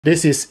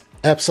This is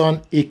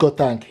Epson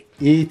EcoTank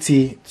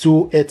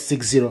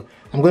ET2860.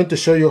 I'm going to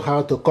show you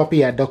how to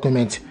copy a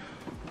document.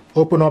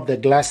 Open up the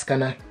glass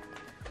scanner,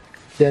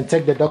 then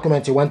take the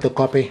document you want to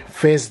copy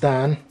face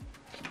down.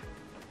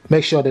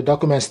 Make sure the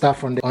document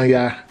starts on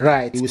your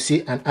right. You will see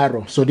an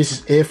arrow. So this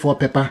is A4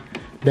 paper.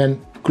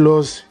 Then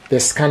close the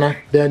scanner.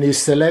 Then you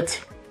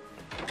select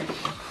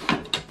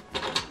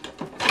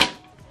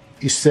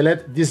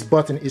this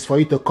button is for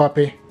you to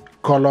copy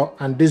color,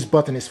 and this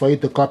button is for you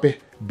to copy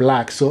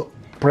black. So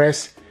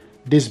press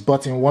this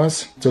button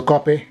once to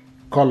copy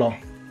color.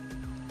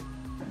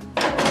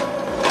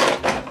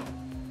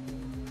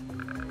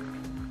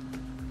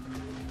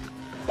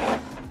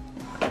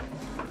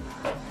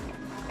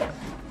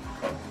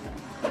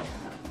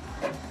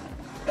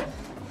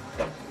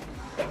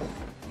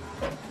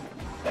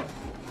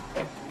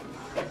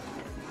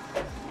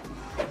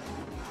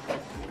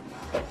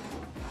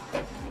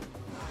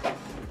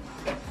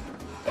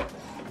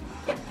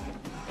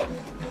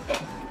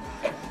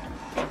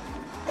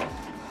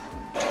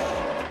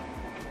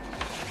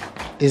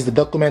 Is the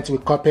document we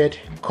copied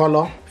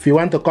color. If you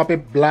want to copy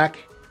black,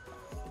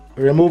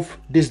 remove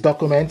this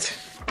document,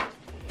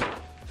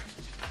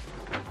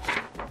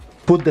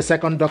 put the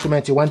second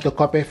document you want to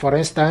copy, for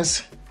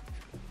instance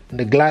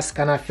the glass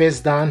scanner face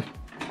down,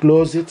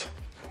 close it,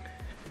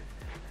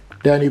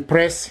 then you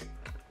press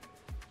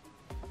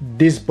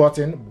this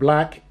button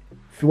black.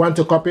 If you want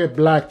to copy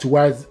black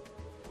twice,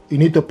 you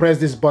need to press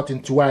this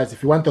button twice.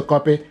 If you want to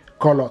copy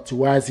color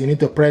twice, you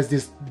need to press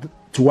this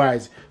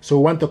twice. So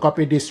we want to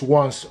copy this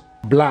once,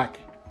 black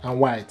and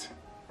white.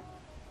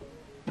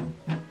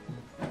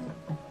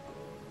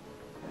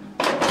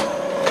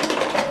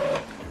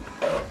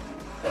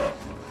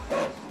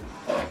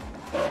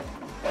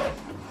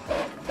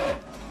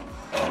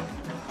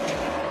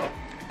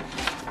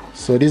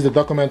 So this is the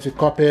document we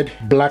copied,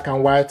 black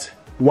and white,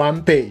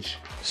 one page.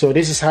 So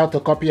this is how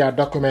to copy a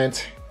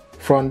document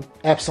from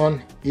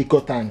Epson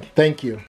EcoTank. Thank you.